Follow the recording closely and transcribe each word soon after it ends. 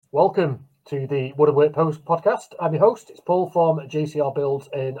Welcome to the Wood and Work Post podcast. I'm your host. It's Paul from JCR Builds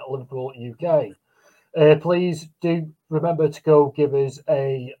in Liverpool, UK. Please do remember to go give us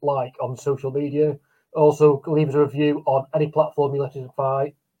a like on social media. Also, leave us a review on any platform you electrify.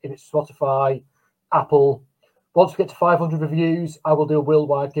 If it's Spotify, Apple. Once we get to 500 reviews, I will do a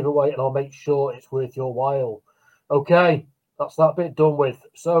worldwide giveaway and I'll make sure it's worth your while. Okay, that's that bit done with.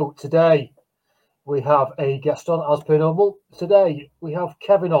 So today we have a guest on as per normal. Today we have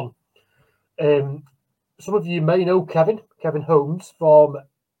Kevin on. Some of you may know Kevin Holmes, from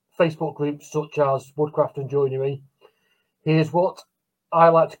Facebook groups such as Woodcraft and Joinery. He is what I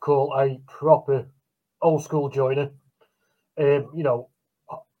like to call a proper old school joiner.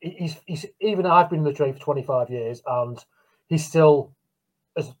 He's even I've been in the trade for 25 years and he still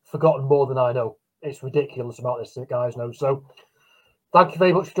has forgotten more than I know. It's ridiculous amount this guys know. So thank you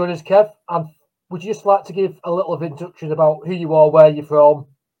very much for joining us, Kev. And would you just like to give a little of introduction about who you are, where you're from,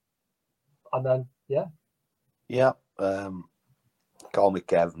 and then call me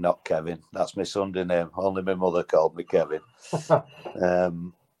Kev, not Kevin. That's my Sunday name. Only my mother called me Kevin.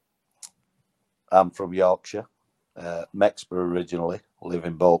 I'm from Yorkshire, Mexborough originally, live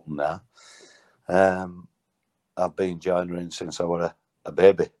in Bolton now. I've been joinering since I was a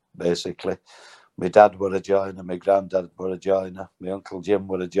baby, basically. My dad was a joiner, my granddad was a joiner, my Uncle Jim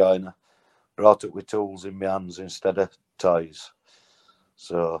was a joiner. Brought up with tools in my hands instead of toys.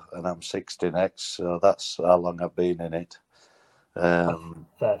 So, and I'm 60 next, so that's how long I've been in it. Fair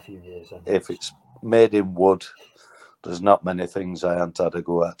few years. If it's made in wood, there's not many things I haven't had a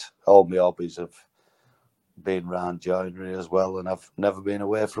go at. All my hobbies have been round joinery as well, and I've never been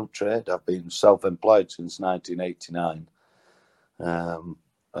away from trade. I've been self-employed since 1989,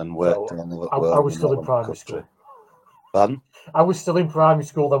 and worked on the world. I was still in primary school. Pardon? I was still in primary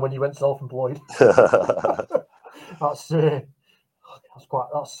school then when you went self-employed. That's some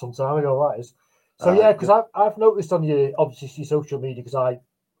time ago, that is. So because I've noticed on your social media, because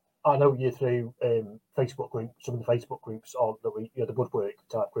I know you through Facebook group, some of the Facebook groups on the woodwork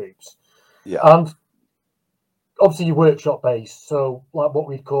type groups. Yeah. And obviously you're workshop based, so like what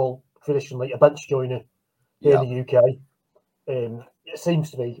we'd call traditionally a bench joiner here in the UK. It seems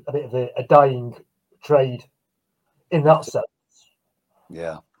to be a bit of a dying trade in that sense.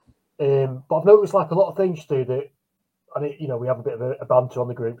 Yeah. But I've noticed like a lot of things too that, and we have a bit of a banter on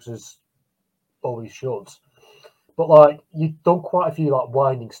the groups, as always should. But like you've done quite a few like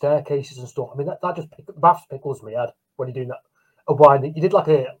winding staircases and stuff. I mean that just pickles me head when you're doing that. A winding, you did like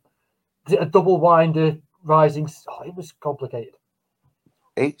a double winder rising. Oh, it was complicated.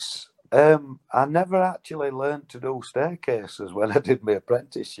 It's I never actually learned to do staircases when I did my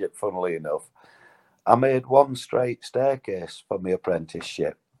apprenticeship. Funnily enough, I made one straight staircase for my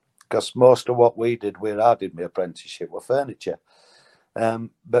apprenticeship, because most of what we did where I did my apprenticeship were furniture.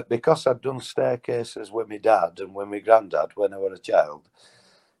 But because I'd done staircases with my dad and with my granddad when I was a child,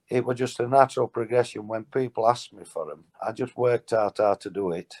 it was just a natural progression. When people asked me for them, I just worked out how to do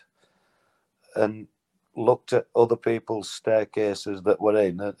it and looked at other people's staircases that were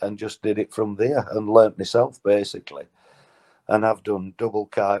in and just did it from there and learnt myself, basically. And I've done double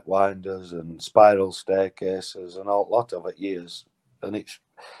kite winders and spiral staircases and a lot of it years. And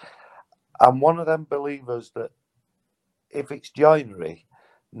I'm one of them believers that if it's joinery,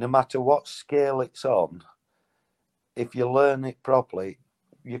 no matter what scale it's on, if you learn it properly,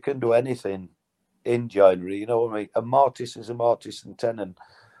 you can do anything in joinery. You know what I mean? A mortise is a mortise and tenon,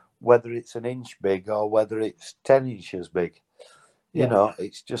 whether it's an inch big or whether it's 10 inches big. You know,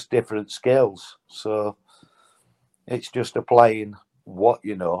 it's just different scales. So it's just applying what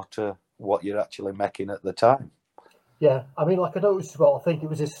you know to what you're actually making at the time. Yeah, I mean, like I noticed as well, I think it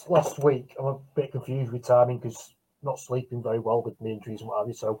was this last week. I'm a bit confused with timing because not sleeping very well with me injuries and what have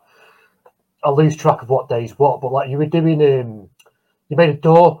you. So I lose track of what day's what. But like you were doing, you made a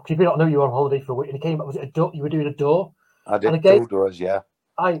door because you did not know you were on holiday for a week, and it came up. Was it a door? You were doing a door. I did 2 doors, yeah.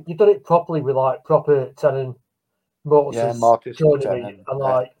 You done it properly with like proper tenon, mortise, mortise and tenon, and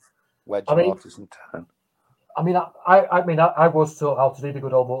like wedge mortise and tenon. I mean, I was taught how to do the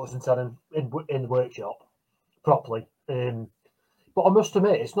good old mortise and tenon in the workshop properly. But I must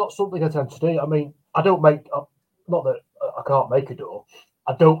admit, it's not something I tend to do. I mean, I don't make, not that I can't make a door.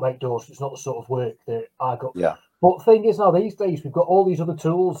 I don't make doors. It's not the sort of work that I got. Yeah. But the thing is, now these days we've got all these other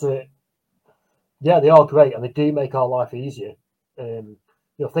tools that, they are great and they do make our life easier.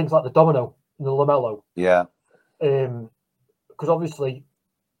 Things like the domino and the lamello. Yeah. Because obviously,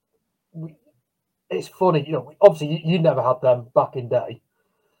 it's funny. Obviously you never had them back in day.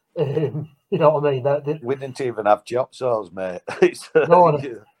 You know what I mean? We didn't even have chop saws, mate.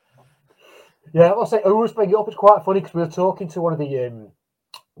 Yeah, I'll say I always bring it up. It's quite funny because we were talking to one of the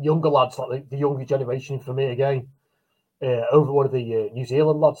younger lads, like the younger generation for me again, over one of the New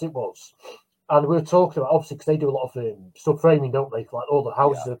Zealand lads it was. And we were talking about, obviously, because they do a lot of sub framing, don't they? Like all the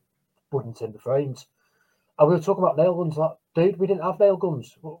houses are wooden timber frames. And we were talking about nail guns. Like, dude, we didn't have nail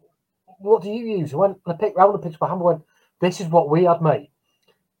guns. What do you use? And I picked round and picked my hand and went, this is what we had, mate.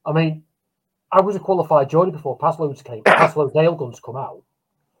 I mean, I was a qualified joiner before Pasloads nail guns come out.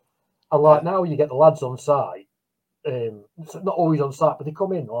 And like now you get the lads on site. It's not always on site, but they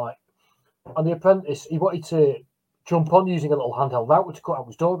come in like, and the apprentice, he wanted to jump on using a little handheld router to cut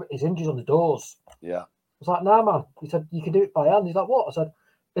out his hinges on the doors. Yeah. I was like, nah, man. He said, you can do it by hand. He's like, what? I said,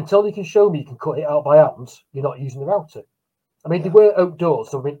 until you can show me you can cut it out by hand, you're not using the router. I mean, they were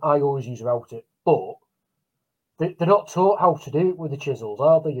outdoors, so I mean, I always use a router, but they're not taught how to do it with the chisels,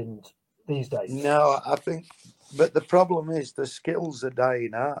 are they? And these days, No, I think, but the problem is the skills are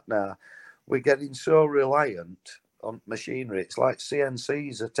dying out now. We're getting so reliant on machinery. It's like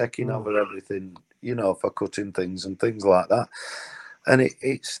CNCs are taking over everything, you know, for cutting things and things like that. And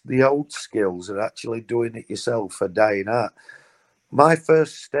it's the old skills are actually doing it yourself are dying out. My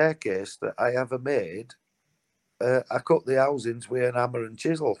first staircase that I ever made, I cut the housings with an hammer and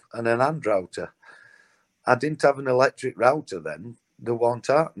chisel and an hand router. I didn't have an electric router then. There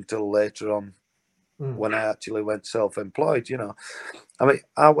wasn't out until later on when I actually went self-employed, you know. I mean,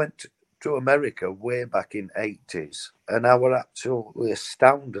 I went to America way back in 80s and I were absolutely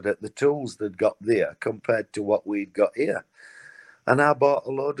astounded at the tools they'd got there compared to what we'd got here. And I bought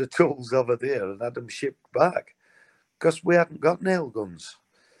a load of tools over there and had them shipped back because we hadn't got nail guns.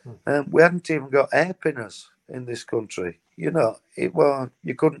 We hadn't even got air pinners in this country. You know,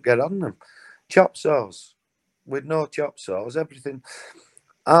 you couldn't get on them. Chop saws, with no chop saws, everything.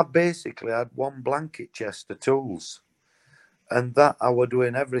 I basically had one blanket chest of tools. And that I was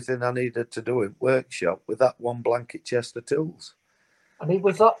doing everything I needed to do in workshop with that one blanket chest of tools. I mean,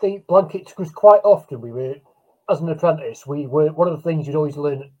 was that the blanket? Because quite often we were, as an apprentice, we were, one of the things you'd always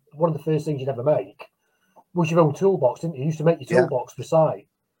learn, one of the first things you'd ever make was your own toolbox, didn't you? You used to make your toolbox for site.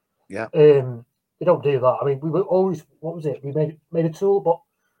 Yeah. We don't do that. I mean, we were always, what was it? We made a tool, but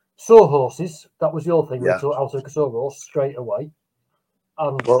saw horses, that was your thing. We taught how to make a saw horse straight away.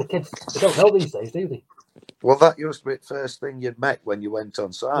 And the kids, they don't know these days, do they? Well, that used to be the first thing you'd met when you went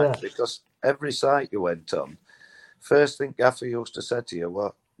on site, because every site you went on, first thing Gaffer used to say to you,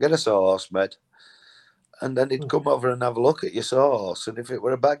 well, get a saw horse, mate. And then he'd come over and have a look at your saw horse, and if it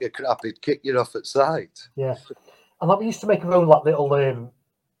were a bag of crap, he'd kick you off at sight. Yeah. And like we used to make our own like little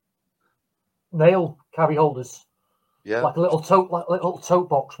nail carry holders. Yeah. Like a little tote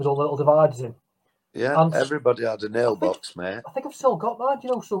box with all the little dividers in. Yeah, and everybody had a nail box, mate. I think I've still got mine,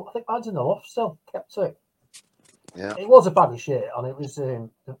 you know, so I think mine's in the loft still, kept it. Yeah. It was a bag of shit, and it was,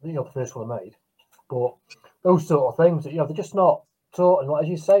 the first one I made. But those sort of things, you know, they're just not taught. And as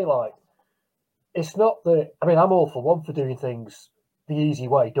you say, like, it's not the, I mean, I'm all for one for doing things the easy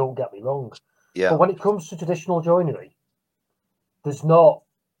way, don't get me wrong. Yeah. But when it comes to traditional joinery, there's not,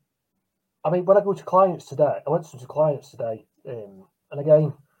 I mean, when I go to clients today, I went to some clients today, and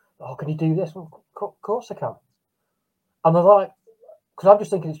again, oh, can you do this? Well, of course I can. And they're like, because I'm just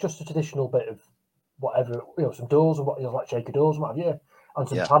thinking it's just a traditional bit of whatever, you know, some doors and what, you know, like shaker doors and what have you, and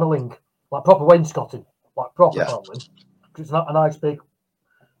some paneling, like proper wainscoting, like proper paneling. Because it's not a nice big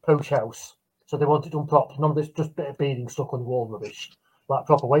poach house, so they want it done proper. None of this just bit of beading stuck on the wall rubbish, like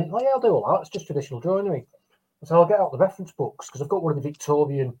proper wain. Like, yeah, I'll do all that. It's just traditional joinery. So I'll get out the reference books because I've got one of the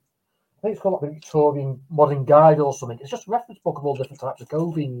Victorian. I think it's called like the Victorian Modern Guide or something. It's just a reference book of all different types of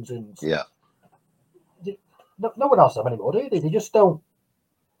covings and no one else have anymore, do they? They just don't.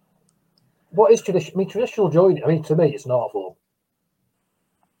 What is tradition? I mean, traditional joinery. I mean, to me, it's an art form.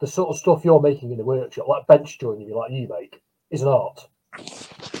 The sort of stuff you're making in the workshop, like bench joinery, like you make, is an art.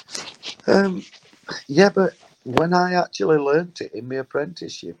 Yeah, but when I actually learnt it in my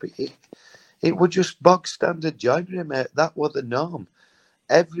apprenticeship, it was just bog standard joinery, mate. That was the norm.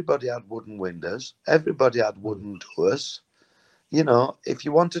 Everybody had wooden windows. Everybody had wooden doors. You know, if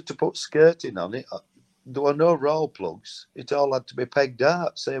you wanted to put skirting on it, there were no roll plugs. It all had to be pegged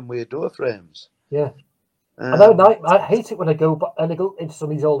out, same with door frames. Yeah. I know. I hate it when I go into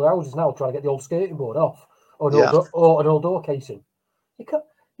some of these older houses now, trying to get the old skirting board off or an old door casing.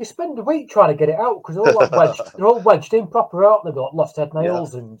 You spend a week trying to get it out because they're all like wedged. They're all wedged in proper, aren't they? They've got lost head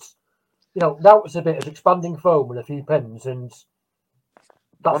nails and, you know, now it's a bit of expanding foam and a few pins, and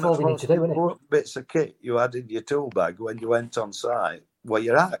that's all they need to do, isn't it? Bits of kit you had in your tool bag when you went on site were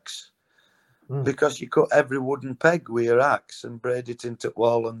your axe. Because you cut every wooden peg with your axe and braid it into the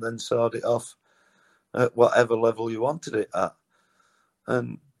wall and then sawed it off at whatever level you wanted it at.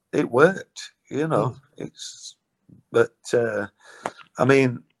 And it worked, you know. But I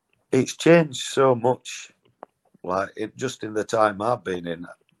mean, it's changed so much, just in the time I've been in.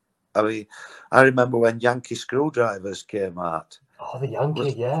 I mean, I remember when Yankee screwdrivers came out. Oh, the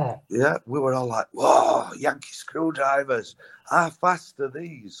Yankee, yeah. Yeah, we were all like, whoa, Yankee screwdrivers, how fast are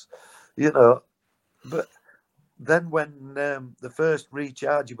these? But then when the first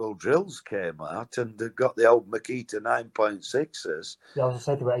rechargeable drills came out and they got the old Makita 9.6s. Yeah, I was going to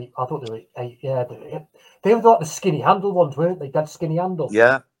say they were 8. I thought they were 8. Yeah, they were like the skinny handle ones, weren't they? That skinny handle.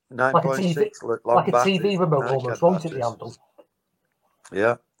 Yeah, like a TV, 9.6 long like a batteries, TV remote nice almost, won't it? The batteries. handle.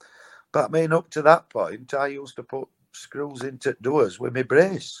 Yeah, but I mean, up to that point, I used to put screws into doors with my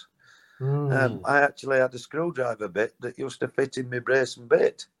brace. I actually had a screwdriver bit that used to fit in my brace and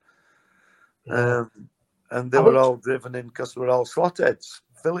bit. Yeah. And they were all driven in because they were all slot heads.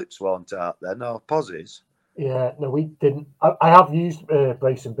 Phillips weren't out then, or Pozzies. Yeah, no, we didn't. I have used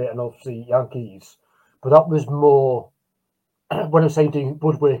brace and bit and obviously Yankees, but that was more when I was saying doing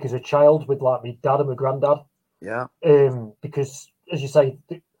woodwork as a child with like my dad and my granddad. Yeah. Because as you say,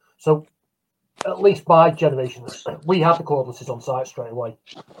 so at least my generation, we had the cordlesses on site straight away.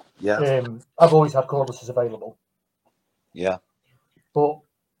 Yeah. I've always had cordlesses available. Yeah. But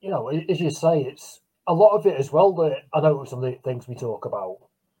as you say, it's a lot of it as well. That I know some of the things we talk about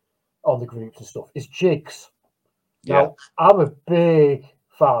on the groups and stuff is jigs. Now, I'm a big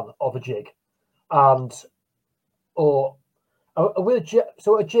fan of a jig, and so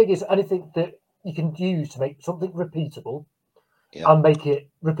a jig is anything that you can use to make something repeatable and make it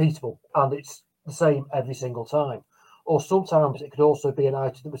repeatable, and it's the same every single time. Or sometimes it could also be an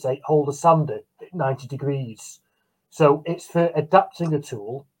item that would say hold a sander at 90 degrees. So it's for adapting a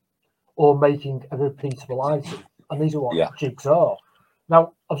tool or making a repeatable item, and these are what jigs are.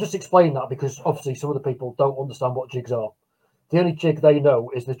 Now, I've just explained that because obviously some of the people don't understand what jigs are. The only jig they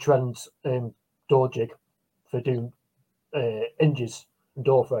know is the Trent door jig for doing hinges and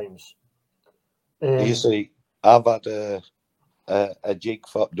door frames. You see, I've had a jig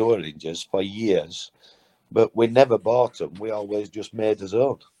for door hinges for years, but we never bought them. We always just made our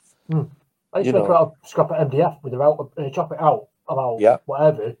own. I used to make a scrap at MDF with chop it out about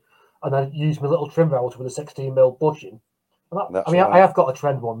whatever, and then use my little trim router with a 16mm bushing. I have got a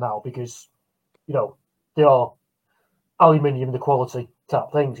Trend one now because they are aluminium, the quality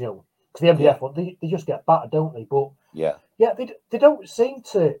type things, because the MDF one, they just get battered, don't they? But they don't seem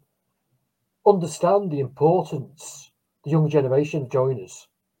to understand the importance, the young generation of joiners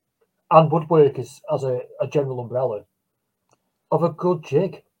and woodworkers as a general umbrella of a good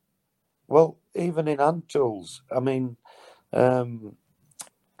jig. Well, even in hand tools, I mean,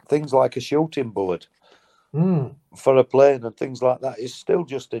 things like a shooting bullet for a plane and things like that is still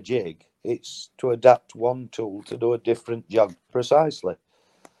just a jig. It's to adapt one tool to do a different job precisely.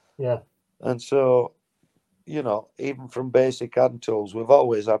 Yeah. And so, even from basic hand tools, we've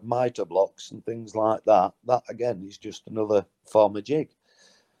always had mitre blocks and things like that. That, again, is just another form of jig.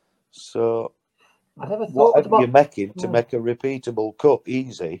 So, I never thought whatever you're making to make a repeatable cut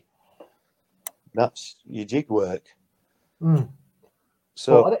easy, that's your jig work.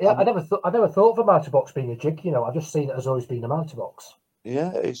 So I never thought of a mitre box being a jig. I've just seen it as always being a mitre box.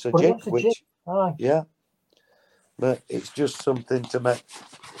 Yeah, it's a jig. Yeah, but it's just something to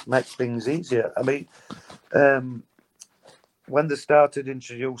make things easier. I mean, when they started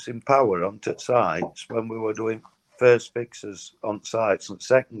introducing power onto sites, when we were doing first fixes on sites and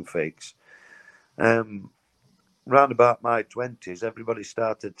second fix, round about my 20s, everybody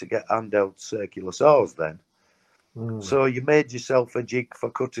started to get handheld circular saws then. So you made yourself a jig for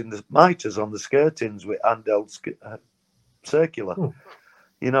cutting the mitres on the skirtings with handheld circular,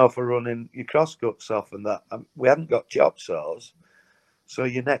 for running your crosscuts off and that. We hadn't got chop saws. So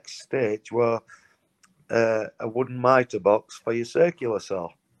your next stage were a wooden mitre box for your circular saw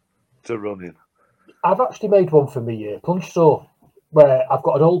to run in. I've actually made one for me plunge saw where I've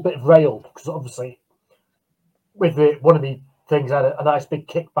got an old bit of rail because obviously with one of the things I had a nice big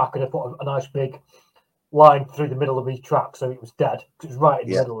kickback and I put a nice big line through the middle of the track so it was dead because it was right in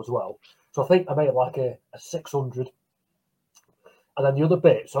the middle as well. So I think I made like a 600. And then the other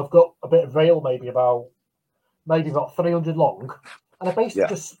bit, so I've got a bit of rail maybe about 300 long, and I basically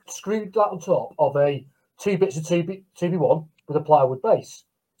just screwed that on top of a 2 bits of 2B1 with a plywood base.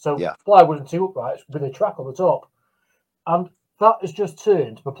 So plywood and 2 uprights with a track on the top. And that has just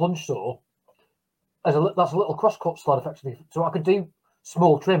turned my plunge saw as that's a little crosscut slot effectively. So I could do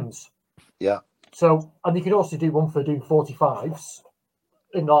small trims. Yeah. So, and you can also do one for doing 45s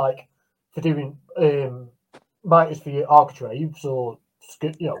for doing miters for your architraves or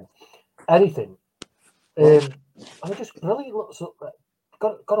anything. And I just really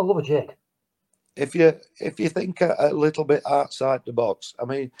got to love a jig. if you think a little bit outside the box, I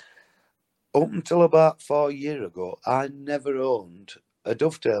mean, up until about 4 years ago, I never owned a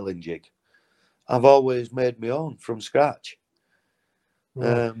dovetailing jig. I've always made my own from scratch.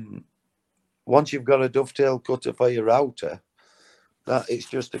 Right. Once you've got a dovetail cutter for your router, that it's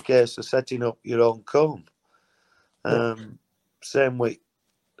just a case of setting up your own comb. Same with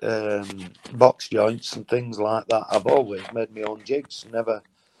box joints and things like that. I've always made my own jigs, never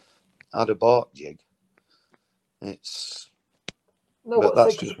had a bought jig. But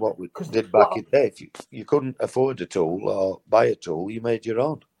that's just what we did back in the day. If you couldn't afford a tool or buy a tool, you made your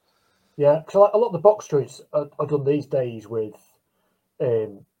own. Yeah, because a lot of the box joints are done these days with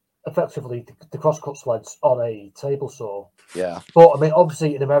effectively the crosscut sleds on a table saw. Yeah. But I mean,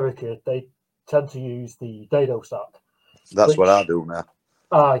 obviously in America they tend to use the dado stack. That's what I do now.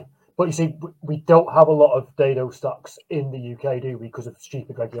 Aye, but you see, we don't have a lot of dado stacks in the UK, do we? Because of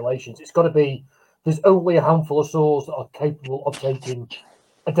stupid regulations. It's got to be. There's only a handful of saws that are capable of taking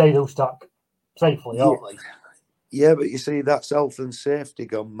a dado stack safely, aren't they? Yeah, but you see, that's health and safety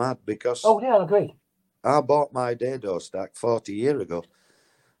gone mad because. Oh yeah, I agree. I bought my dado stack 40 years ago,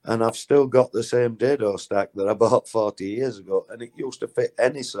 and I've still got the same dado stack that I bought 40 years ago, and it used to fit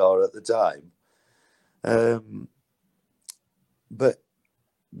any saw at the time. But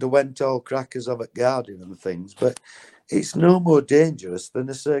they went all crackers of it garden and things, but it's no more dangerous than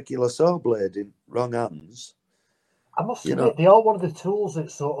a circular saw blade in wrong hands. I must admit, they are one of the tools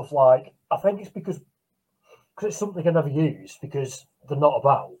that's sort of like, I think it's because it's something I never use because they're not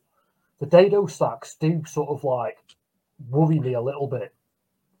about. The dado stacks do sort of like worry me a little bit,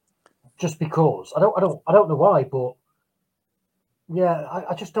 just because I don't know why, but yeah,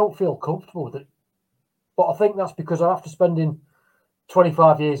 I just don't feel comfortable with it. But I think that's because after spending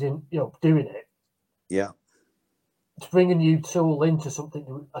 25 years in doing it, yeah, to bring a new tool into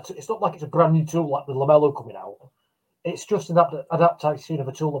something, it's not like it's a brand new tool like the Lamello coming out. It's just an adaptation of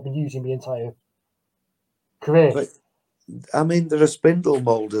a tool I've been using the entire career. But I mean, there are spindle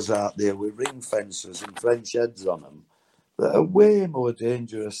moulders out there with ring fences and French heads on them that are way more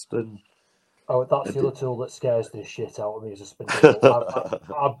dangerous than. Oh, that's the other tool that scares the shit out of me is a spindle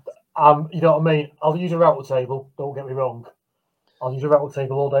bolt. I'm, you know what I mean? I'll use a router table, don't get me wrong. I'll use a router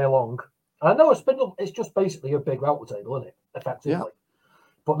table all day long. And I know a spindle, it's just basically a big router table, isn't it? Effectively. Yeah.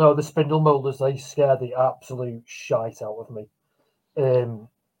 But no, the spindle moulders, they scare the absolute shite out of me.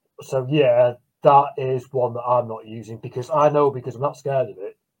 So yeah, that is one that I'm not using because I'm not scared of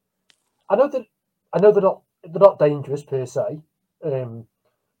it. I know they're not dangerous per se.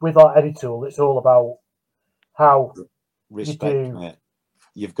 With like any tool, it's all about how respect, mate.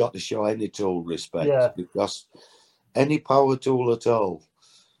 You've got to show any tool respect because any power tool at all,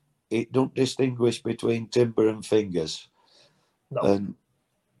 it don't distinguish between timber and fingers. No. And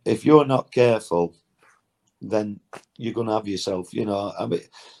if you're not careful, then you're going to have yourself, I mean,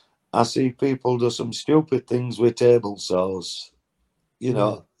 I see people do some stupid things with table saws,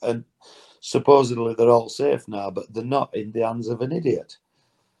 and supposedly they're all safe now, but they're not in the hands of an idiot.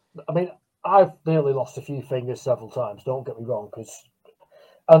 I mean, I've nearly lost a few fingers several times, don't get me wrong,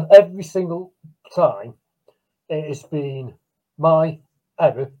 and every single time it has been my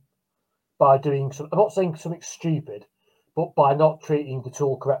error by doing I'm not saying something stupid, but by not treating the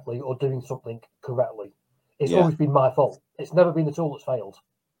tool correctly or doing something correctly. It's always been my fault. It's never been the tool that's failed.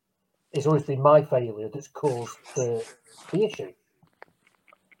 It's always been my failure that's caused the issue.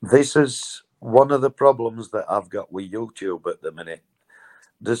 This is one of the problems that I've got with YouTube at the minute.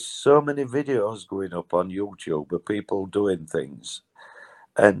 There's so many videos going up on YouTube of people doing things.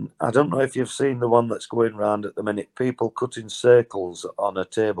 And I don't know if you've seen the one that's going around at the minute, people cutting circles on a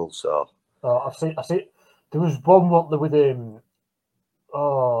table saw. Oh, I've seen. There was one with him.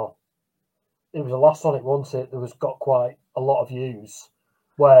 Oh, it was a last Sonic once. It was got quite a lot of views,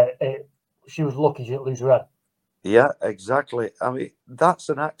 where she was lucky she didn't lose her head. Yeah, exactly. I mean, that's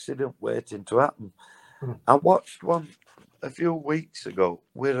an accident waiting to happen. I watched one a few weeks ago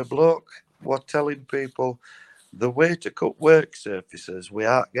where a bloke was telling people the way to cut work surfaces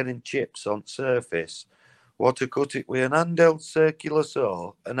without getting chips on surface was to cut it with an handheld circular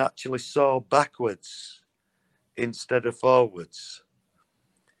saw and actually saw backwards instead of forwards.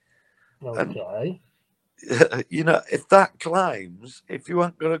 Okay. And, if that climbs, if you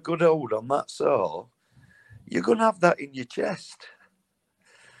haven't got a good hold on that saw, you're going to have that in your chest.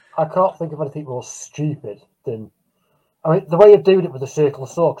 I can't think of anything more stupid than, I mean, the way of doing it with a circular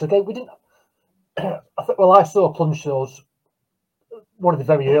saw. Because again, we didn't. I saw plunge saws. One of the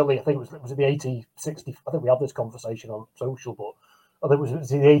very early, I think it was the AT60. I think we had this conversation on social, but I think it was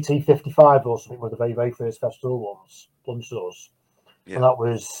the AT55 or something. One of the very, very first Festool ones, plunge saws, and that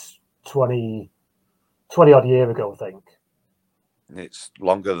was 20 20 odd year ago, I think. It's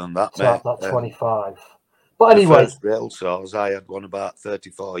longer than that, It's mate. about 25. But The anyway, first rail saws, I had one about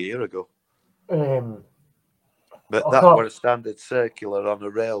 34 years ago. But I that can't. were a standard circular on a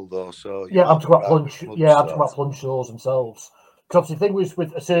rail, though. So Yeah, I'm might be talking about right plunge. with Yeah, I'm talking saws. about plunge saws themselves. Because obviously, the thing was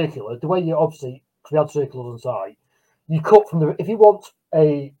with a circular, the way you obviously, because we had circulars on site, you cut from the. If you want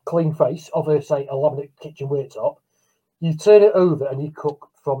a clean face of a say a laminate kitchen worktop, you turn it over and you cut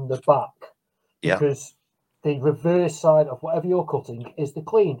from the back Yeah, because the reverse side of whatever you're cutting is the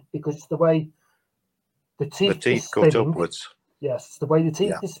clean because it's the way the the teeth is teeth cut spinning. upwards. Yes, it's the way the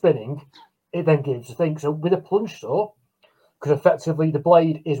teeth Yeah. is spinning. It then gives the thing. So with a plunge saw, because effectively the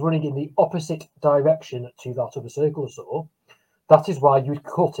blade is running in the opposite direction to that of a circular saw. That is why you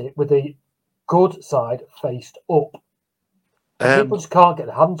cut it with the good side faced up. And people just can't get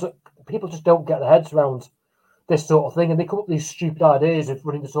their hands up. People just don't get their heads around this sort of thing, and they come up with these stupid ideas of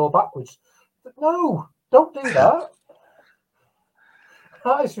running the saw backwards. But no, don't do that.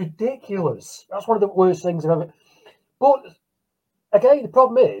 That is ridiculous. That's one of the worst things I've ever. But again, the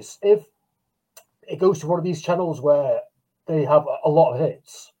problem is if it goes to one of these channels where they have a lot of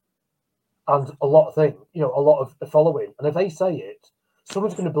hits and a lot of things, a lot of following. And if they say it,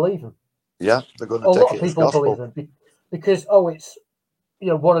 someone's going to believe them. Yeah, they're going A to take lot it of as people believe gospel. them because it's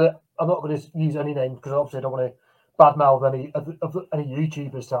one of the. I'm not going to use any names because obviously I don't want to badmouth any of any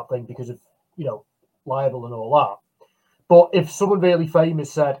YouTubers type thing because of libel and all that. But if someone really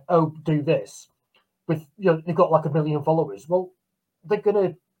famous said, "Oh, do this," with they've got like 1 million followers, well, they're going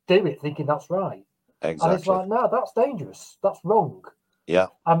to do it thinking that's right. And it's Exactly. like, no, that's dangerous. That's wrong. Yeah.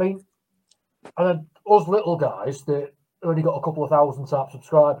 I mean, and then us little guys that only got a couple of thousand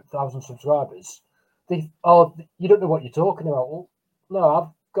subscribers, you don't know what you're talking about. Well, no, I've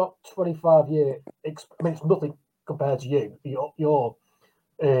got 25-year. I mean, it's nothing compared to you, your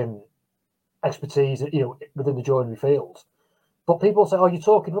expertise, within the joinery field. But people say, "Oh, you're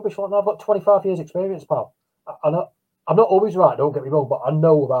talking rubbish." Like, no, I've got 25 years experience, pal. I'm not always right. Don't get me wrong, but I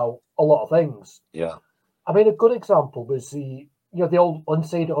know about a lot of things. Yeah. I mean, a good example was the old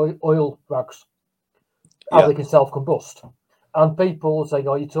linseed oil rags, how Yeah. they can self-combust. And people saying,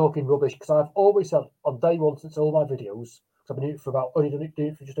 "Oh, you're talking rubbish," because I've always said on day one since all my videos, because I've been doing it for only doing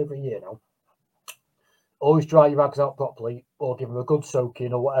it for just over a year now. Always dry your rags out properly, or give them a good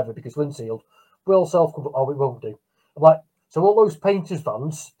soaking or whatever, because linseed will self-combust. Oh, it won't do. I'm like, so all those painters'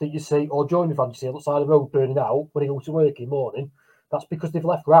 vans that you see, or joinery vans you see on the side of the road burning out when they go to work in the morning, that's because they've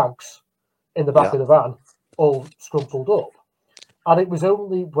left rags in the back of the van, all scrumpled up. And it was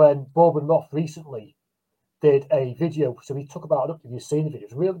only when Bob and Roth recently did a video, so he took about, I don't know if you've seen the video,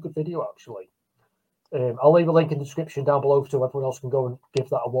 it's a really good video actually. I'll leave a link in the description down below so everyone else can go and give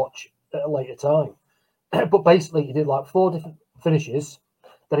that a watch at a later time. But basically, he did like 4 different finishes.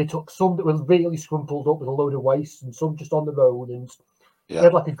 Then he took some that were really scrumpled up with a load of waste and some just on the road. And he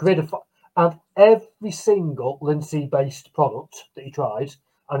had like a grid of. And every single linseed based product that he tried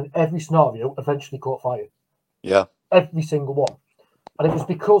and every scenario eventually caught fire. Yeah. Every single one. And it was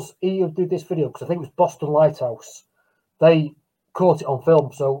because he did this video, because I think it was Boston Lighthouse. They caught it on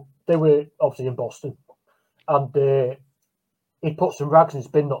film. So they were obviously in Boston. And he put some rags in his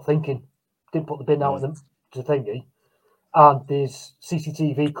bin, not thinking. Didn't put the bin out to thingy. And his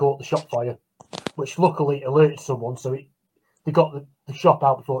CCTV caught the shop fire, which luckily alerted someone. So they got the shop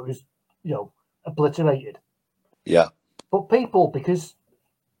out before it was, obliterated. Yeah. But people, because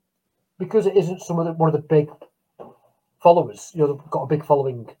it isn't one of the big followers, they've got a big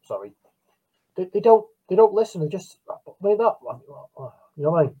following. Sorry, they don't listen. They just made that. You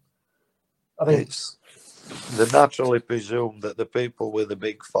know what I mean? It's they naturally presume that the people with the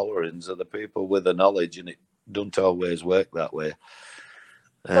big followings are the people with the knowledge, and it don't always work that way.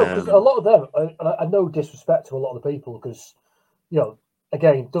 No, because a lot of them, I no disrespect to a lot of the people, because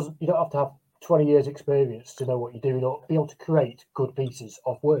again, you don't have to have 20 years experience to know what you're doing or be able to create good pieces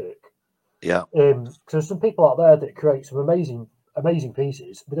of work. Yeah. Because there's some people out there that create some amazing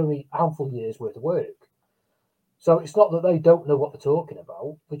pieces with only a handful of years worth of work. So it's not that they don't know what they're talking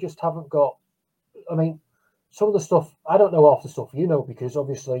about. They just haven't got. I mean, some of the stuff I don't know half the stuff because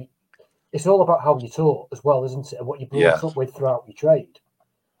obviously it's all about how you're taught as well, isn't it, and what you're brought up with throughout your trade.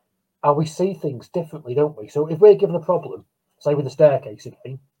 And we see things differently, don't we? So if we're given a problem, say with the staircase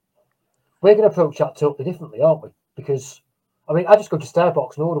again, we're going to approach that totally differently, aren't we? Because, I mean, I just go to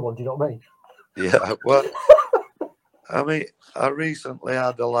Starbucks and order one, do you know what I mean? Yeah, well, I mean, I recently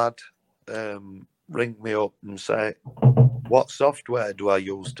had a lad ring me up and say, "What software do I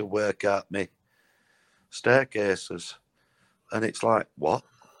use to work out my staircases?" And it's like, what?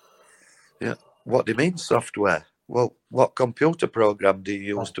 Yeah, what do you mean software? well, what computer program do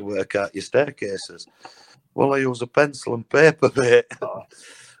you use to work out your staircases? Well, I use a pencil and paper, mate,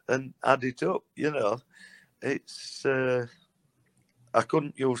 and add it up. It's I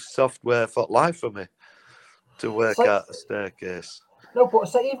couldn't use software for life of me to work out a staircase. No, but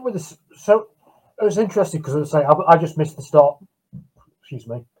say even with this, so it was interesting because I just missed the start. Excuse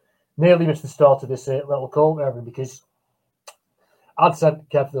me, nearly missed the start of this little call, Evan, because I'd sent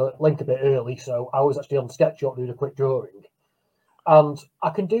Kev the link a bit early, so I was actually on SketchUp doing a quick drawing, and I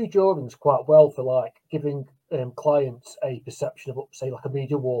can do drawings quite well for like giving clients a perception of what, say, like a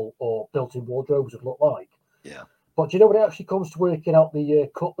media wall or built-in wardrobes would look like. Yeah. But do you know when it actually comes to working out the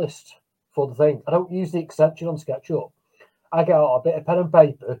cut list for the thing? I don't use the extension on SketchUp. I get out a bit of pen and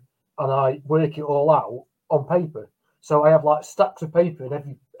paper and I work it all out on paper. So I have like stacks of paper,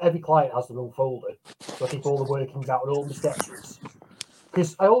 and every client has their own folder. So I keep all the workings out and all the sketches.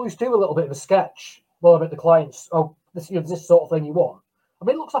 Because I always do a little bit of a sketch while I'm at the clients. Oh, this sort of thing you want. I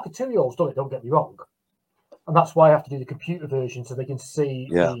mean, it looks like a 2-year-old's done it. Don't get me wrong. And that's why I have to do the computer version so they can see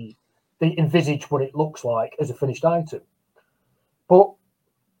they envisage what it looks like as a finished item. But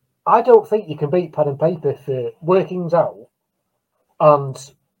I don't think you can beat pen and paper for workings out and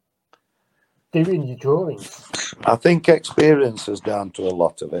doing your drawings. I think experience is down to a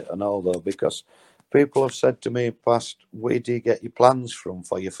lot of it, and all though, because people have said to me in the past, where do you get your plans from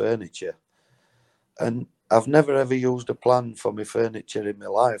for your furniture? And I've never ever used a plan for my furniture in my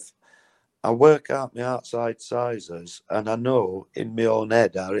life. I work out my outside sizes, and I know in my own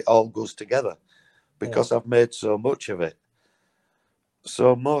head how it all goes together because I've made so much of it.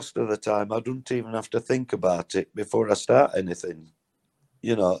 So most of the time, I don't even have to think about it before I start anything.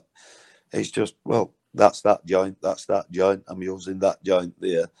 It's just, well, that's that joint, I'm using that joint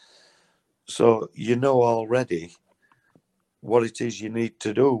there. So already what it is you need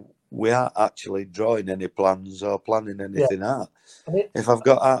to do. We aren't actually drawing any plans or planning anything out. If I've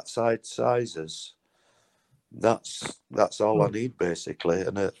got outside sizes, that's all I need basically,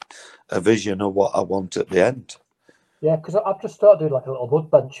 and a vision of what I want at the end. Yeah, because I've just started doing like a little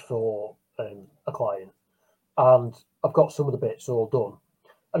mud bench for a client, and I've got some of the bits all done.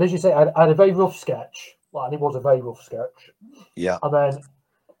 And as you say, I had a very rough sketch, and it was a very rough sketch. Yeah. And then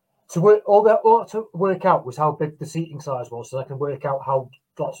all to work out was how big the seating size was, so I can work out how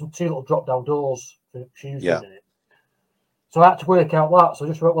got some 2 little drop down doors for shoes in it. So I had to work out that. So I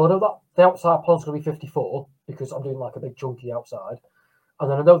just wrote, well, I know that the outside plan's going to be 54 because I'm doing like a big chunky outside, and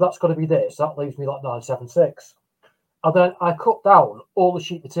then I know that's going to be this. So that leaves me like 976, and then I cut down all the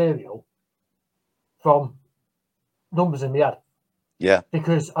sheet material from numbers in my head. Yeah.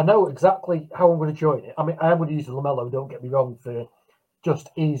 Because I know exactly how I'm going to join it. I mean, I am going to use the lamello, don't get me wrong, for just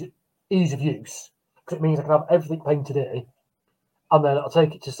ease of use, because it means I can have everything painted in, and then I'll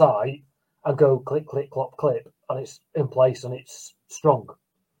take it to site and go click, click, clop, clip, and it's in place and it's strong.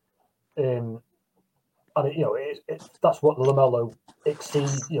 And that's what the lamello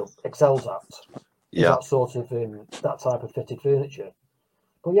excels at. Is that sort of that type of fitted furniture.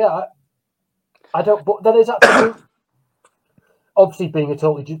 But yeah, I don't. But then it's actually obviously being a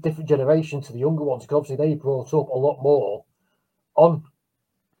totally different generation to the younger ones, because obviously they brought up a lot more on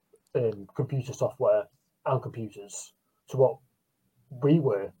computer software and computers to what we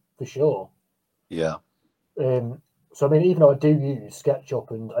were, for sure. Yeah. So I mean, even though I do use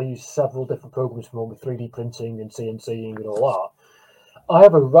SketchUp and I use several different programs for with 3D printing and CNCing and all that, I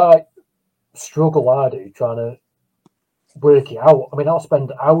have a right struggle I do trying to work it out. I mean, I'll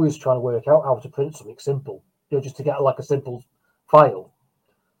spend hours trying to work out how to print something simple, just to get like a simple file.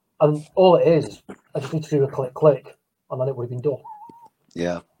 And all it is, I just need to do a click, click, and then it would have been done.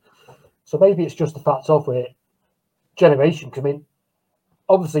 Yeah. So maybe it's just the fact of it, generation. Because I mean,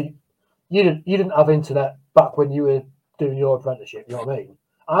 obviously, you didn't have internet back when you were doing your apprenticeship. You know what I mean?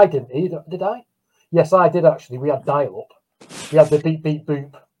 I didn't either. Did I? Yes, I did actually. We had dial-up. We had the beep beep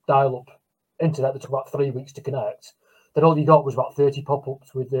boop dial-up internet that took about 3 weeks to connect. Then all you got was about 30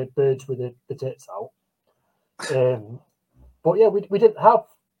 pop-ups with the birds with the tits out. But yeah, we didn't have.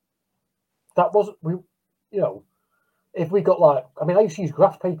 That wasn't we. If we got like, I mean, I used to use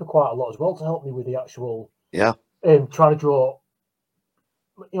graph paper quite a lot as well to help me with the actual. Yeah. Trying to draw.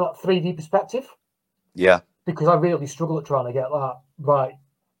 Like 3D perspective. Yeah. Because I really struggle at trying to get that right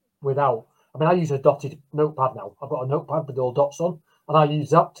without. I mean, I use a dotted notepad now. I've got a notepad with all dots on, and I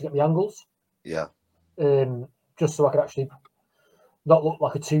use that to get the angles. Yeah. Just so I can actually not look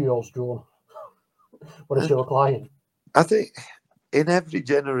like a 2-year-old's drawn when I show a client. I think in every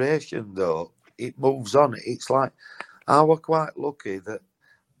generation, though, it moves on. It's like I were quite lucky that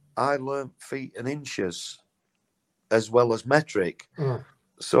I learned feet and inches as well as metric.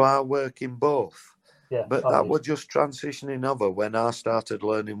 So I work in both. Yeah, but that was just transitioning over when I started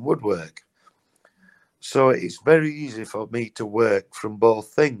learning woodwork. So it's very easy for me to work from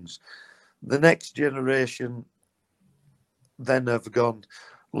both things. The next generation then have gone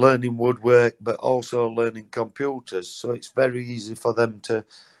learning woodwork, but also learning computers. So it's very easy for them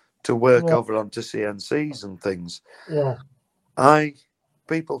to work over onto CNCs and things. Yeah.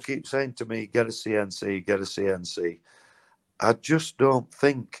 People keep saying to me, get a CNC, get a CNC. I just don't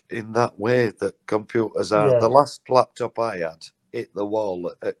think in that way that computers are. The last laptop I had hit the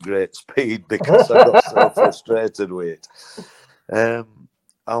wall at great speed because I got so frustrated with it.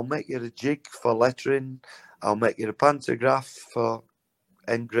 I'll make you a jig for lettering. I'll make you a pantograph for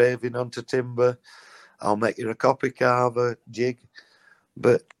engraving onto timber. I'll make you a copy carver jig.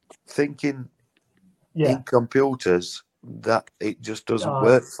 But thinking in computers, that it just doesn't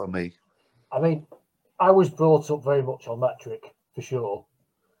work for me. I mean, I was brought up very much on metric for sure,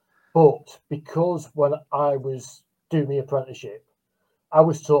 but because when I was doing the apprenticeship, I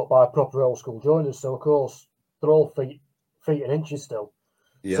was taught by proper old school joiners, so of course they're all feet and inches still.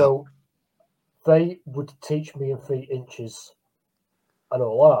 Yeah. So they would teach me in feet, inches, and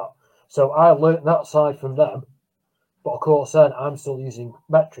all that. So I learnt that side from them, but of course then I'm still using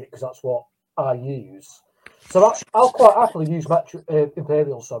metric because that's what I use. So I'll quite happily use metric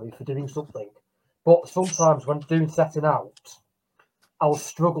imperial, for doing something. But sometimes when doing setting out, I'll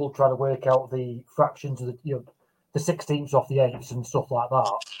struggle trying to work out the fractions of the 16ths off the 8ths and stuff like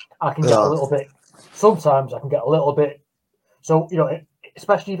that. I can get a little bit. Sometimes I can get a little bit. So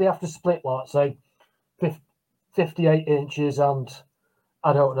especially if you have to split, like say, 58 inches and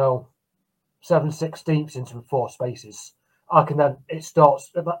I don't know 7/16 into 4 spaces. I can then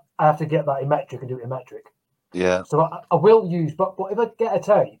I have to get that in metric and do it in metric. Yeah. So I will use, but if I get a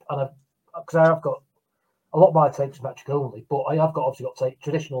tape because I have got a lot of my tapes metric only, but I have obviously got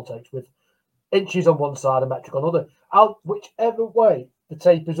traditional tapes with inches on one side and metric on the other. Whichever way the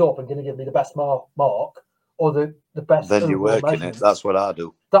tape is up and going to give me the best mark or the best then you're working measurement. That's what I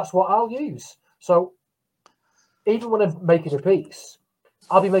do. That's what I'll use. So even when I'm making a piece,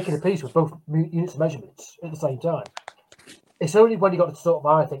 I'll be making a piece with both units of measurements at the same time. It's only when you got to sort of,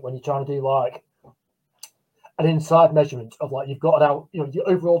 I think, when you're trying to do like an inside measurement of like you've got it out, your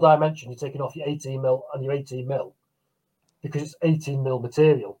overall dimension, you're taking off your 18 mil and your 18 mil because it's 18 mil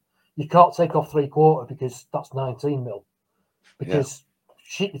material. You can't take off 3/4 because that's 19 mil. Because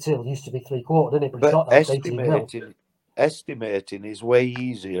sheet material used to be 3/4, didn't it? But it's not. That's 18 mil. Estimating is way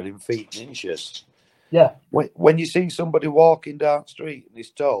easier in feet and inches. Yeah. When you see somebody walking down the street and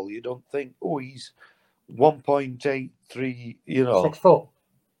he's tall, you don't think, oh, he's 1.83, 6 foot.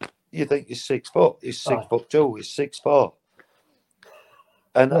 You think he's 6 foot. He's 6'2". He's 6'4".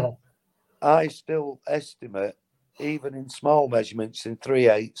 And I still estimate, even in small measurements, in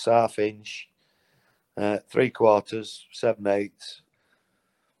 3/8, half inch, 3/4, 7/8.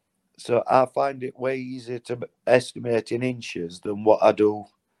 So I find it way easier to estimate in inches than what I do.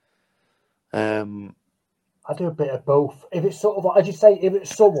 I do a bit of both. If it's sort of like, as you say, if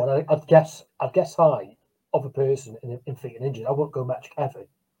it's someone, I'd guess height of a person in feet and inches. I wouldn't go metric heavy.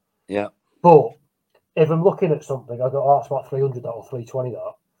 Yeah. But if I'm looking at something, I go, it's about 300 that or 320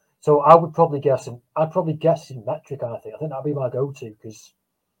 that. So I would probably guess in metric. I think that'd be my go-to because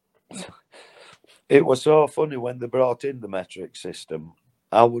it was so funny when they brought in the metric system.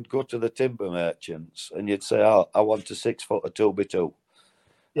 I would go to the timber merchants and you'd say, "Oh, I want a 6 foot of 2x2."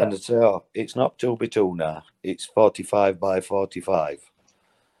 Yeah. And they'd say, "Oh, it's not 2x2 now. It's 45 by 45.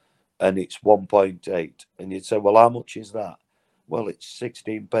 And it's 1.8. And you'd say, "Well, how much is that?" "Well, it's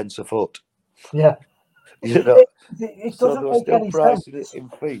 16 pence a foot." Yeah. It doesn't make any sense. It in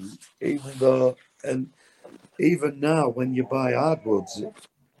feet, even now when you buy hardwoods,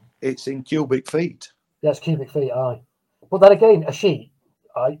 it's in cubic feet. Yes, cubic feet, aye. But then again, a sheet,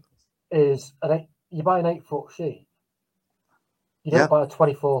 is you buy an 8 foot sheet. You don't buy a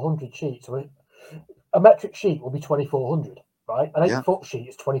 2400 sheet. So a metric sheet will be 2400, right? An 8 foot sheet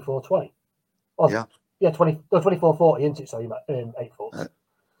is 2420. 2440, isn't it? So you 8 foot.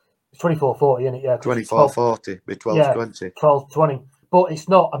 It's 2440, isn't it? Yeah. 2440 be 1220. 1220. But it's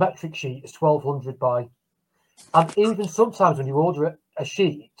not a metric sheet. It's 1200 by. And even sometimes when you order a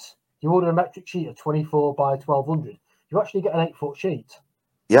sheet, you order a metric sheet of 24 by 1200. You actually get an 8 foot sheet.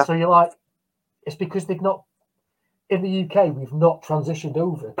 Yeah. So you're like, it's because they've not. In the UK, we've not transitioned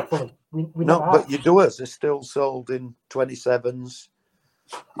over fully. We no, but your doors are still sold in 27s.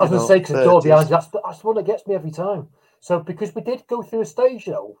 I was going to say, because the door behind you, that's the one that gets me every time. So, because we did go through a stage,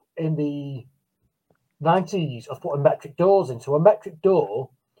 though, in the 90s of putting metric doors in. So, a metric door,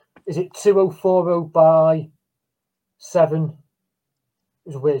 is it 2040 by 7?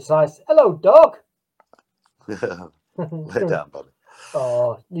 It's a weird size. Hello, dog. Lay down, buddy.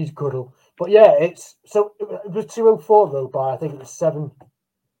 Oh, he's cuddle. But yeah, it was 204 though by I think it was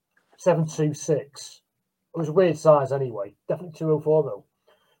 726. It was a weird size anyway. Definitely 204 though.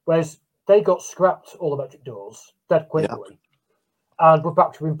 Whereas they got scrapped all electric doors dead quickly, and we're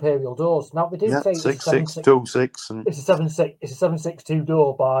back to imperial doors. Now they do say it's a 6626 and it's a 762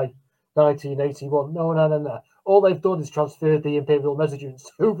 door by 1981. No. All they've done is transferred the imperial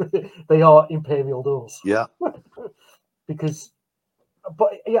measurements over. They are imperial doors. Yeah. Because,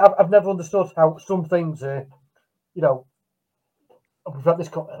 but yeah, I've never understood how some things are, you know, we've had this.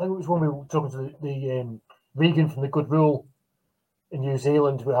 I think it was when we were talking to the Regan from the Good Rule in New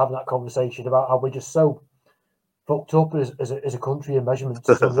Zealand. We were having that conversation about how we're just so fucked up as a country in measurements.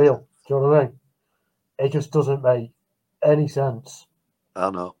 It's unreal. Do you know what I mean? It just doesn't make any sense. I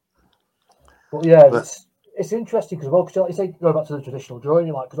know. But yeah, it's interesting because, well, because you say go back to the traditional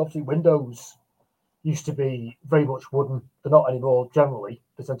joinery, like, because obviously windows used to be very much wooden. They're not anymore generally.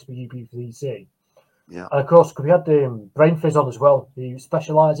 They tend to be UPVC. Yeah. And of course, we had Brain Fizz on as well, who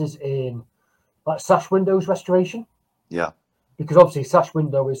specialises in like sash windows restoration. Yeah. Because obviously, sash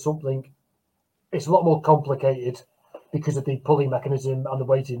window is something. It's a lot more complicated because of the pulley mechanism and the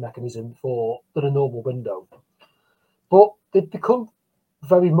weighting mechanism than a normal window. But they've become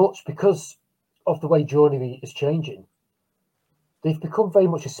very much, because of the way joinery is changing, they've become very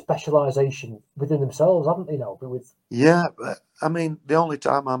much a specialisation within themselves, haven't they now? Yeah, but I mean, the only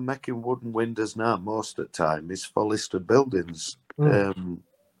time I'm making wooden windows now, most of the time, is for listed buildings.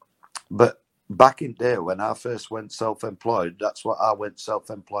 But back in the day, when I first went self-employed, that's what I went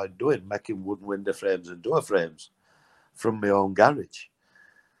self-employed doing, making wooden window frames and door frames from my own garage.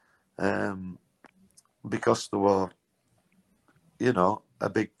 Because there were, a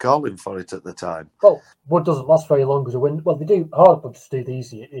big calling for it at the time. Well, wood doesn't last very long as a window. Well, they do. Hardwoods do the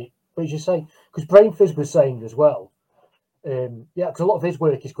easy. But as you say, because Brain Fizz was saying as well, because a lot of his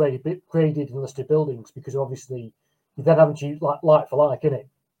work is graded in listed buildings, because obviously you then having to use like for like, innit?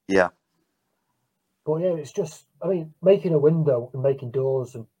 Yeah. But yeah, it's just, I mean, making a window and making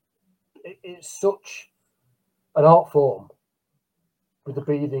doors, and it's such an art form with the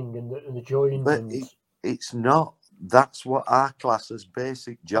beading and the joins. But it's not. That's what I class as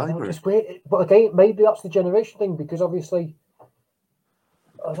basic joinery. It's weird. But again, maybe that's the generation thing, because obviously,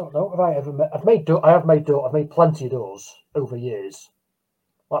 I don't know. I've made plenty of doors over years,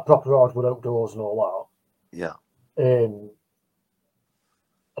 like proper hardwood oak doors and all that. Yeah.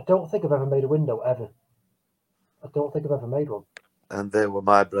 I don't think I've ever made a window ever. I don't think I've ever made one. And they were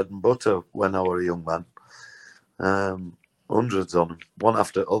my bread and butter when I was a young man. Hundreds on them, one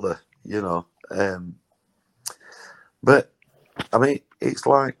after other, But, I mean, it's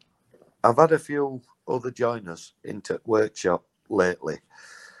like I've had a few other joiners into workshop lately.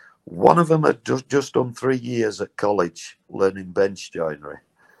 One of them had just done 3 years at college learning bench joinery.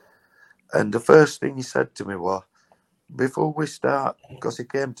 And the first thing he said to me was, before we start, because he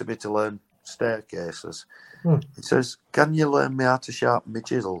came to me to learn staircases, he says, can you learn me how to sharpen my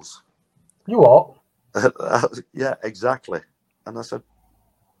chisels? You what? Yeah, exactly. And I said,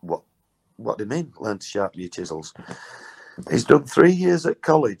 what do you mean, learn to sharpen your chisels? He's done 3 years at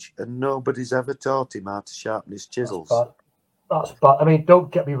college and nobody's ever taught him how to sharpen his chisels. That's bad. I mean,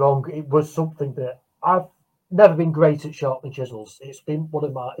 don't get me wrong. It was something that I've never been great at sharpening chisels. It was one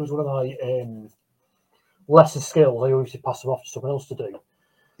of my lesser skills. I always pass them off to someone else to do.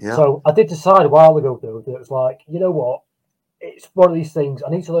 Yeah. So I did decide a while ago, though, that it was like, you know what? It's one of these things. I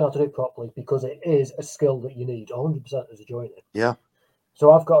need to learn how to do it properly, because it is a skill that you need 100% as a joiner. Yeah.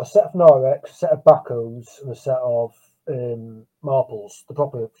 So I've got a set of Norex, a set of Backos, and a set of marbles, the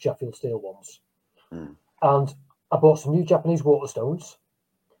proper Sheffield steel ones. And I bought some new Japanese waterstones,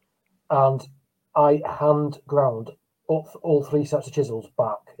 and I hand ground all 3 sets of chisels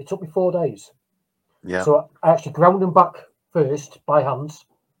back. It took me 4 days. Yeah. So I actually ground them back first by hand,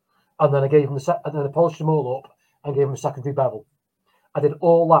 and then I gave them and then I polished them all up and gave them a secondary bevel. I did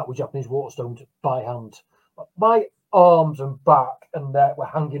all that with Japanese waterstones by hand. My arms and back and neck were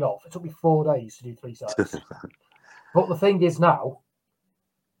hanging off. It took me 4 days to do 3 sets. But the thing is, now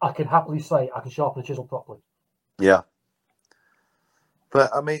I can happily say I can sharpen a chisel properly. Yeah.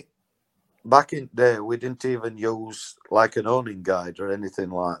 But I mean, back in the day, we didn't even use like an owning guide or anything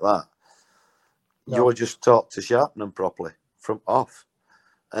like that. No. You were just taught to sharpen them properly from off.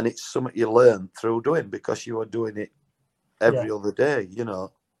 And it's something you learn through doing, because you were doing it every other day,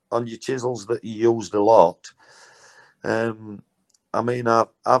 on your chisels that you used a lot. I mean, I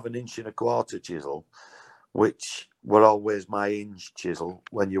have an 1.25 inch chisel, which were always my inch chisel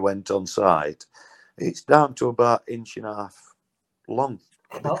when you went on site. It's down to about 1.5 inches long.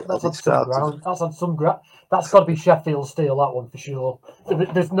 That's on some ground. That's on some ground. That's got to be Sheffield steel, that one for sure.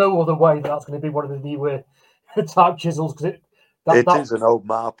 There's no other way that's going to be one of the newer type chisels because it is an old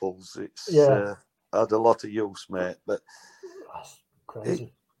marbles. It's yeah, had a lot of use, mate. But that's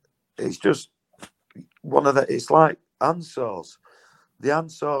crazy. It's just one of the. It's like handsaws. The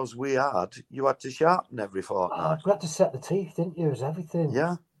handsaws we had, you had to sharpen every fortnight. You had to set the teeth, didn't you? It was everything.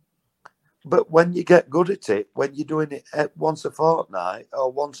 Yeah. But when you get good at it, when you're doing it once a fortnight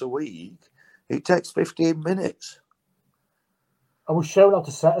or once a week, it takes 15 minutes. I was shown how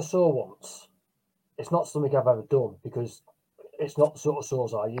to set a saw once. It's not something I've ever done because it's not the sort of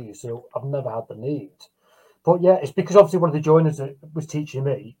saws I use, so I've never had the need. But yeah, it's because obviously one of the joiners that was teaching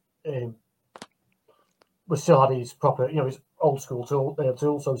me was still had his proper, his old school tool,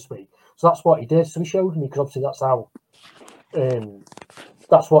 so to speak. So that's what he did. So he showed me because obviously that's how,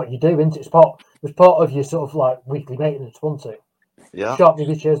 that's what you do, isn't it? It was part of your sort of like weekly maintenance, wasn't it? Yeah. Sharpening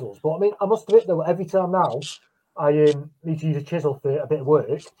your chisels. But I mean, I must admit though, every time now I need to use a chisel for a bit of work,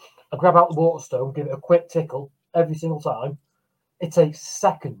 I grab out the Waterstone, give it a quick tickle every single time. It takes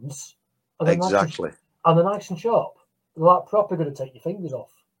seconds. And Exactly. And they're nice and sharp. They're like proper going to take your fingers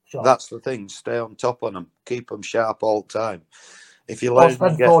off. Sharp. That's the thing. Stay on top on them. Keep them sharp all the time. If you learn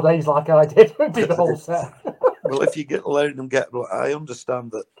spend 4 days like I did, do the whole set. Well, if you learn them, I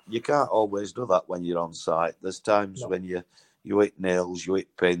understand that you can't always do that when you're on site. There's times when you hit nails, you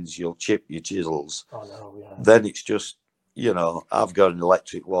hit pins, you'll chip your chisels. Oh no, yeah. Then it's just, I've got an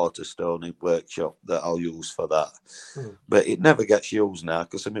electric Waterstone in workshop that I'll use for that. But it never gets used now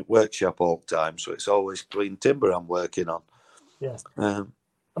because I'm at workshop all the time, so it's always clean timber I'm working on. Yeah.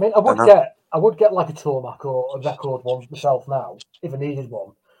 I mean, I would get like a Tormac or a record one myself now if I needed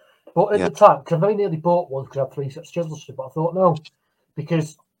one. But at the time, because I very nearly bought one because I had 3 sets of chisels, but I thought no,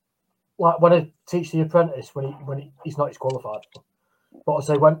 because like when I teach the apprentice when he's not qualified, but I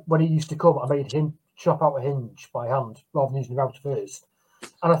say when he used to come, I made him chop out a hinge by hand rather than using the router first.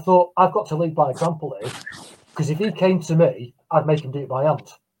 And I thought I've got to lead by example here because if he came to me, I'd make him do it by hand.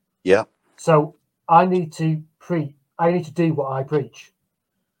 Yeah. So I need to do what I preach.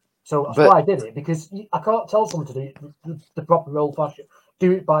 So that's why I did it, because I can't tell someone to do it the proper old fashioned,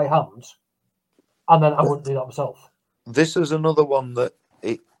 do it by hand, and then I wouldn't do that myself. This is another one that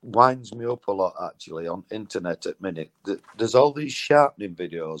it winds me up a lot actually on internet at minute. There's all these sharpening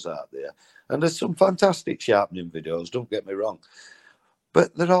videos out there, and there's some fantastic sharpening videos, don't get me wrong,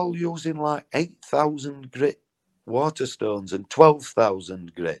 but they're all using like 8,000 grit Waterstones and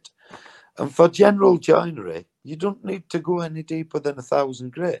 12,000 grit. And for general joinery, you don't need to go any deeper than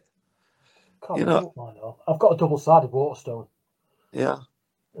 1,000 grit. I've got a double-sided Waterstone. Yeah.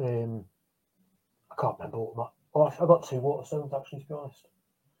 I can't remember what I've got 2 Waterstones actually, to be honest.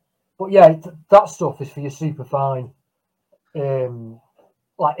 But yeah, that stuff is for your super fine,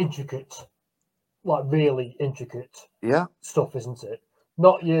 like intricate, like really intricate stuff, isn't it?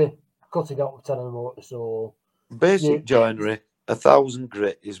 Not your cutting out with 10 and mortise or basic joinery. 1,000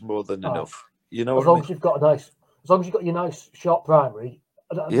 grit is more than enough. You know, as long as you've got your nice sharp primary,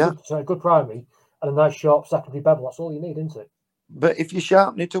 good primary, and a nice sharp secondary bevel. That's all you need, isn't it? But if you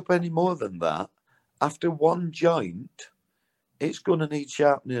sharpen it up any more than that, after one joint, it's going to need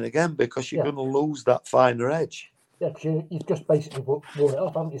sharpening again because you're going to lose that finer edge. Yeah, because you've just basically worn it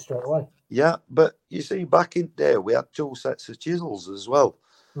off, haven't you, straight away? Yeah, but you see, back in the day, we had 2 sets of chisels as well.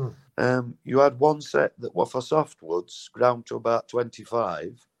 You had one set that were for softwoods, ground to about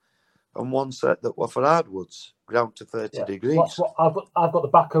 25, and one set that were for hardwoods, ground to 30 degrees. That's what I've got the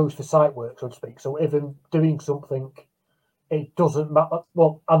backhoes for site work, so to speak. So if I'm doing something, it doesn't matter.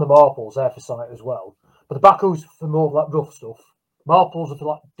 Well, and the marples there for site as well. But the backhoes for more of that rough stuff. Marples are for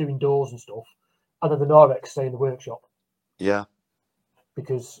like doing doors and stuff, and then the Norex stay in the workshop. Yeah.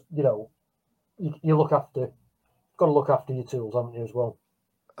 Because you got to look after your tools, haven't you, as well?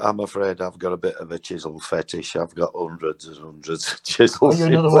 I'm afraid I've got a bit of a chisel fetish. I've got hundreds of chisels. Are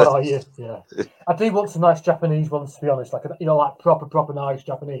you another one, are you? Yeah. I do want some nice Japanese ones, to be honest. Like, like proper nice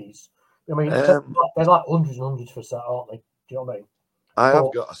Japanese. I mean, they're like hundreds and hundreds for a set, aren't they? Do you know what I mean? I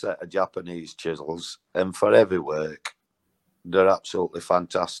have got a set of Japanese chisels, and for heavy work, they're absolutely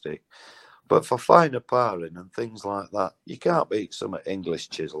fantastic. But for finer paring and things like that, you can't beat some English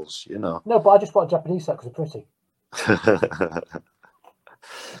chisels, No, but I just want a Japanese set because they're pretty.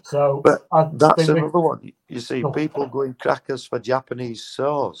 So, but that's another one. You see, people going crackers for Japanese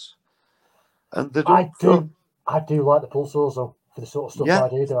saws, and they don't. I do like the pull saws though for the sort of stuff I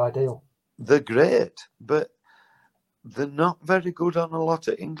do. They're ideal. They're great, but they're not very good on a lot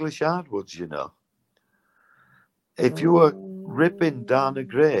of English hardwoods. If you were ripping down a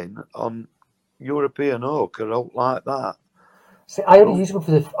grain on European oak or out like that, See, I only use them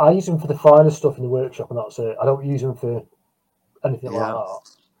for the finer stuff in the workshop, and that's it. I don't use them for anything like that.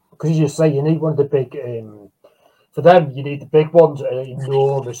 Because you just say you need one of the big. For them, you need the big ones that are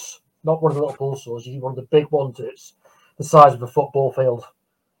enormous, not one of the little pull saws. You need one of the big ones that's the size of a football field.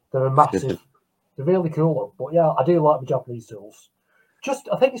 They're a massive. They're really cool, though. But yeah, I do like the Japanese tools.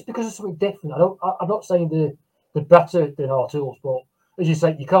 I think it's because of something different. I'm not saying they're better than our tools, but as you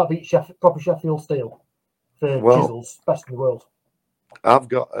say, you can't beat proper Sheffield steel for chisels. Best in the world. I've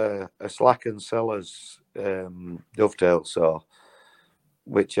got a Slack and Sellers dovetail saw,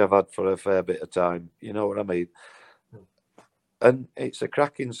 which I've had for a fair bit of time. You know what I mean? And it's a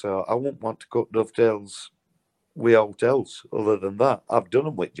cracking saw. I wouldn't want to cut dovetails with hotels other than that. I've done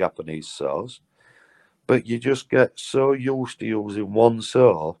them with Japanese saws, but you just get so used to using one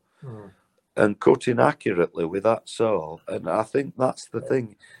saw and cutting accurately with that saw. And I think that's the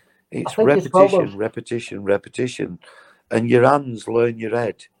thing. It's repetition. And your hands learn your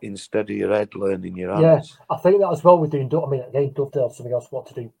head instead of your head learning your hands. Yeah, I think that as well with doing. I mean, again, dovetail something else I want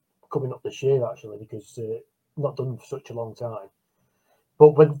to do coming up this year actually, because I've not done for such a long time.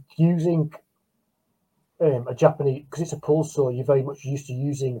 But when using a Japanese, because it's a pull saw, you're very much used to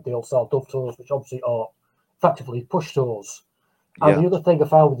using the old style dovetails, which obviously are effectively push saws. And the other thing I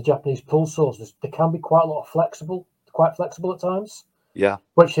found with the Japanese pull saws is they can be quite flexible at times. Yeah.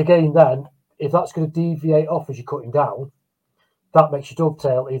 Which again, then, if that's going to deviate off as you're cutting down, that makes your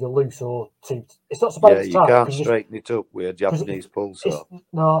dovetail either loose or too. It's not so bad. Yeah, you can't straighten it up with a Japanese pull saw.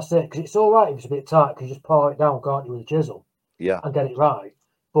 No, that's it. Because it's all right if it's a bit tight, because you just par it down, can't you, with a chisel? Yeah. And get it right.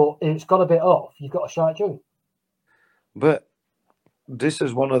 But if it's got a bit off, you've got a shite joint. But this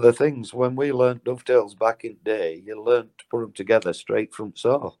is one of the things when we learnt dovetails back in the day. You learnt to put them together straight front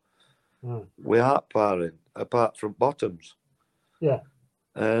saw. We aren't parring apart from bottoms. Yeah.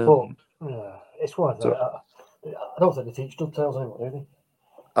 But it's one of that. I don't think they teach dovetails anymore, do they?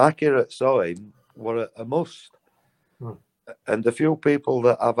 Accurate sawing were a must. And the few people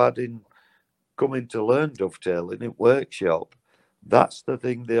that I've had coming to learn dovetailing in workshop, that's the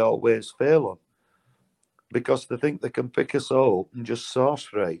thing they always fail on. Because they think they can pick a saw and just saw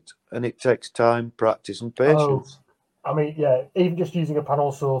straight. And it takes time, practice and patience. I mean, yeah, even just using a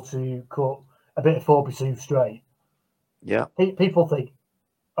panel saw to cut a bit of 4x2 straight. Yeah. People think,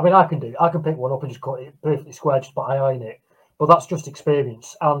 I mean, I can pick one up and just cut it perfectly square just by ironing it. But that's just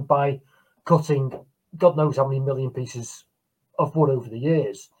experience. And by cutting God knows how many million pieces of wood over the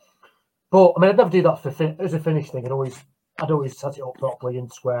years. But, I mean, I'd never do that as a finished thing. I'd always set it up properly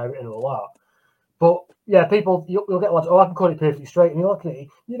and square it and all that. But, yeah, people, you'll get lads, I can cut it perfectly straight. And you're looking at it,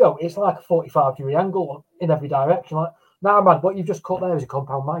 it's like a 45-degree angle in every direction. Like, nah, man, what you've just cut there is a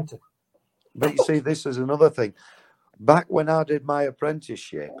compound mitre. But you see, this is another thing. Back when I did my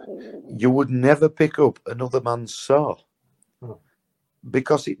apprenticeship, you would never pick up another man's saw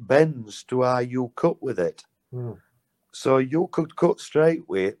because it bends to how you cut with it. So you could cut straight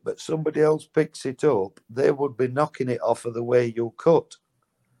with it, but somebody else picks it up, they would be knocking it off of the way you cut.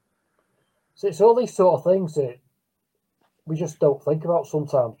 So it's all these sort of things that we just don't think about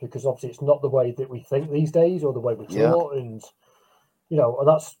sometimes, because obviously it's not the way that we think these days or the way we're taught. And, and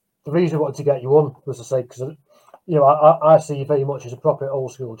that's the reason I wanted to get you on, as I say, because, I see you very much as a proper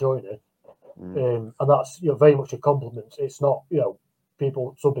old school joiner. And that's, very much a compliment. It's not,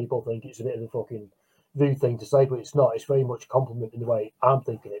 some people think it's a bit of a fucking rude thing to say, but it's not. It's very much a compliment in the way I'm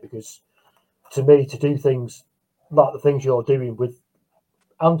thinking it, because to me, to do things like the things you're doing with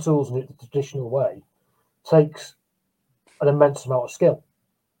hand tools in the traditional way takes an immense amount of skill,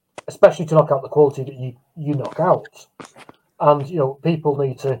 especially to knock out the quality that you knock out. And, people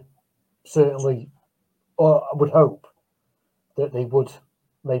need to certainly, or I would hope that they would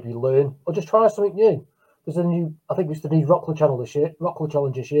maybe learn or just try something new. There's I think it's the new Rockler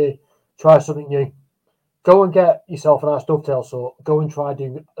Challenge this year. Try something new. Go and get yourself a nice dovetail saw. Go and try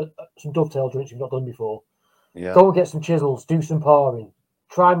doing some dovetail joints you've not done before. Yeah. Go and get some chisels. Do some paring.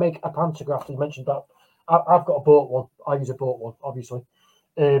 Try and make a pantograph. You mentioned that. I've got a bought one. I use a bought one, obviously.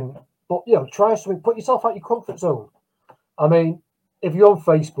 But, try something. Put yourself out your comfort zone. I mean, if you're on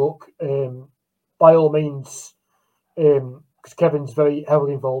Facebook, by all means, because Kevin's very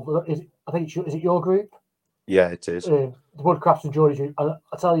heavily involved. Is it your group? Yeah, it is. The Woodcrafts and Joinery group. And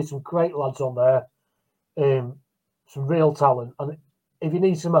I tell you, some great lads on there. Some real talent. And if you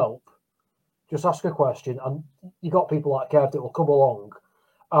need some help, just ask a question. And you got people like Kev that will come along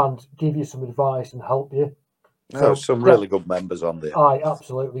and give you some advice and help you. So some really good members on there. Aye,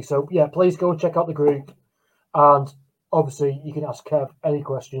 absolutely. So yeah, please go and check out the group. And obviously, you can ask Kev any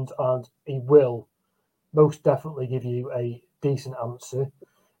questions, and he will most definitely give you a decent answer.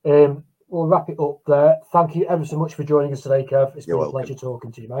 we'll wrap it up there. Thank you ever so much for joining us today, Kev. It's You're been welcome. a pleasure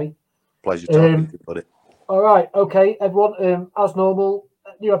talking to you, mate. Pleasure talking to you, buddy. All right, okay, everyone. As normal,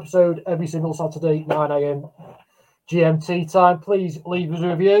 new episode every single Saturday, 9 a.m. GMT time. Please leave us a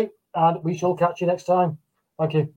review, and we shall catch you next time. Thank you.